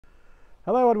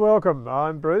Hello and welcome.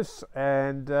 I'm Bruce,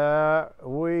 and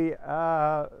we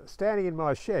are standing in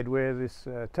my shed where this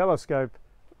telescope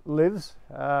lives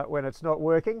when it's not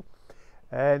working,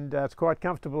 and it's quite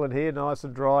comfortable in here, nice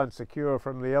and dry and secure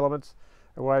from the elements,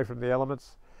 away from the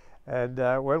elements. And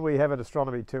when we have an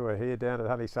astronomy tour here down at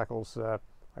Honeysuckles,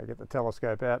 I get the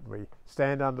telescope out and we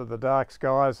stand under the dark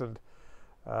skies and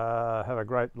have a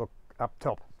great look up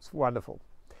top. It's wonderful.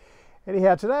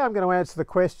 Anyhow, today I'm going to answer the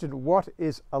question, what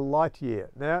is a light year?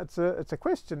 Now, it's a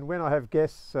question when I have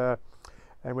guests and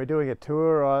we're doing a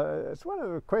tour. It's one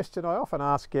of the questions I often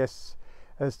ask guests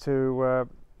as to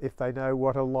if they know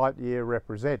what a light year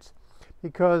represents.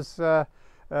 Because a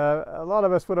lot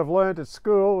of us would have learned at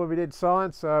school when we did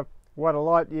science what a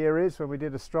light year is when we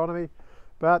did astronomy.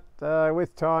 But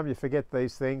with time you forget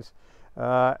these things.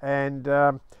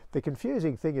 The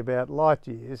confusing thing about light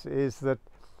years is that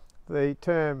the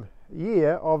term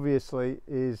year obviously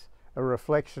is a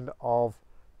reflection of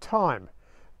time,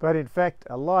 but in fact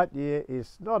a light year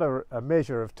is not a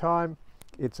measure of time,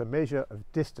 it's a measure of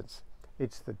distance.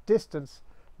 It's the distance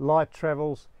light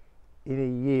travels in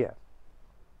a year.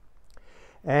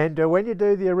 And when you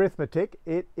do the arithmetic,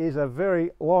 it is a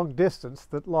very long distance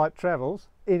that light travels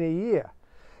in a year.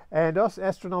 And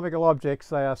astronomical objects,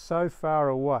 they are so far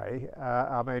away.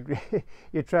 I mean,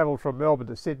 you travel from Melbourne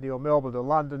to Sydney or Melbourne to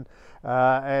London,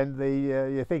 and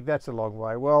you think that's a long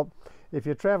way. Well, if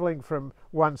you're traveling from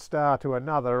one star to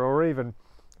another, or even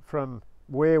from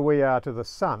where we are to the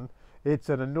sun, it's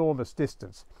an enormous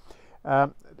distance. A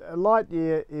light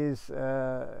year is,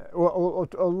 or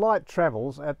light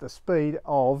travels at the speed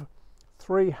of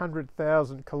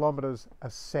 300,000 kilometres a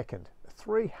second.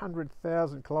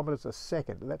 300,000 kilometres a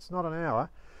second. That's not an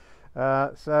hour.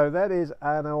 So that is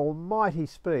an almighty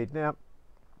speed. Now,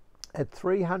 at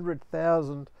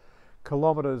 300,000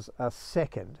 kilometres a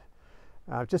second,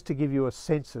 just to give you a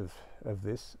sense of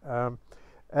this,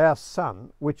 our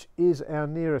sun, which is our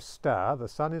nearest star, the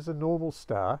sun is a normal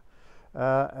star,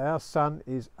 our sun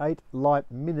is 8 light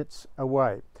minutes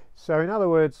away. So in other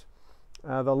words,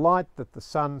 the light that the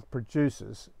sun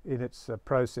produces in its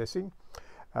processes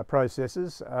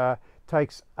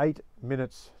takes 8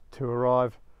 minutes to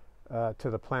arrive to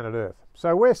the planet Earth.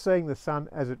 So we're seeing the sun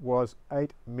as it was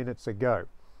 8 minutes ago,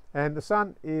 and the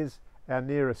sun is our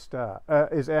nearest star.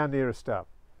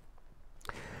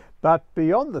 But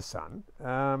beyond the sun,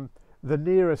 the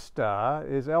nearest star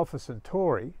is Alpha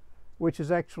Centauri, which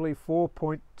is actually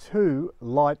 4.2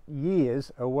 light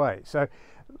years away. So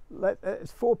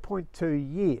it's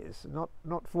 4.2 years, not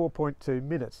 4.2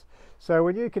 minutes. So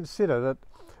when you consider that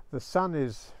the sun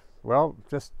is, well,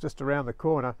 just around the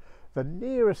corner, the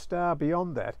nearest star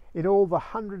beyond that, in all the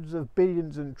hundreds of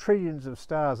billions and trillions of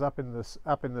stars up in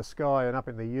the sky and up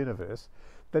in the universe,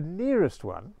 the nearest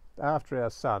one after our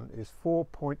sun is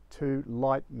 4.2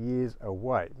 light years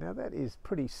away. Now that is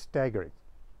pretty staggering,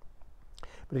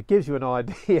 but it gives you an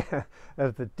idea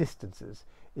of the distances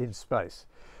in space.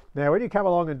 Now when you come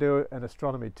along and do an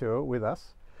astronomy tour with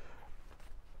us,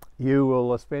 you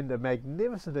will spend a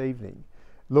magnificent evening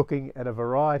looking at a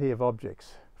variety of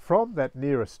objects from that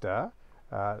nearest star,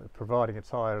 providing it's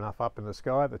high enough up in the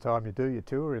sky at the time you do your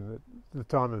tour in the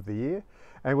time of the year,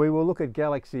 and we will look at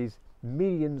galaxies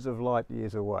millions of light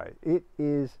years away. It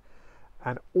is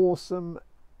an awesome,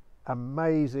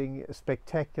 amazing,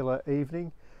 spectacular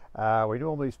evening. We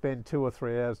normally spend 2 or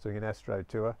 3 hours doing an astro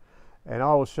tour, and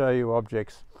I will show you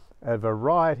objects a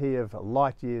variety of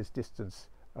light years distance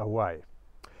away.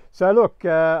 So look,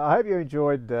 I hope you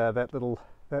enjoyed that little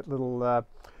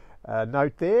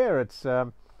note there. It's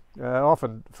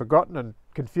often forgotten and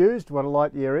confused what a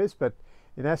light year is, but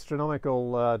in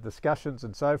astronomical discussions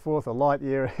and so forth, a light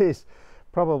year is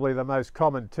probably the most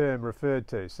common term referred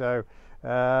to. So,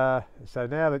 so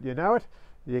now that you know it,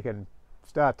 you can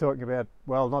start talking about,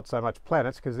 well, not so much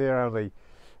planets, because they're only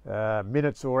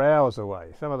minutes or hours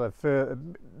away. Some of the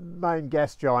main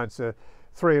gas giants are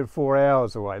 3 and 4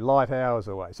 hours away, light hours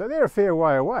away. So they're a fair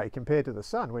way away compared to the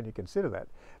sun when you consider that.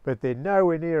 But they're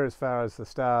nowhere near as far as the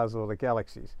stars or the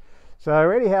galaxies. So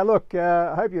anyhow, look,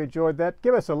 I hope you enjoyed that.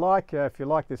 Give us a like if you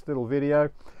like this little video.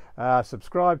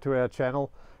 Subscribe to our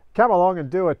channel. Come along and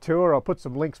do a tour. I'll put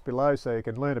some links below so you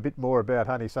can learn a bit more about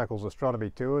Honeysuckles astronomy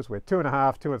tours. We're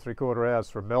 2.5, 2 3/4 hours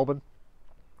from Melbourne.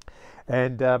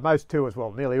 And most tours,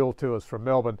 well, nearly all tours from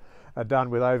Melbourne are done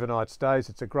with overnight stays.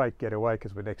 It's a great getaway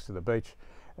because we're next to the beach,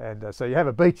 and so you have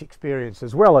a beach experience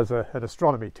as well as an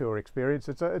astronomy tour experience.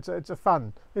 It's a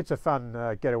fun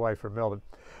getaway from Melbourne.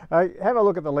 Have a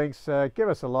look at the links. Give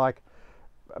us a like.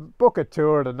 Book a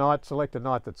tour at a night. Select a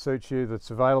night that suits you,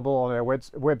 that's available on our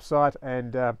website,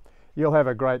 and you'll have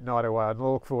a great night away. And I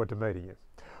look forward to meeting you.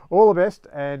 All the best,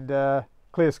 and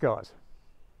clear skies.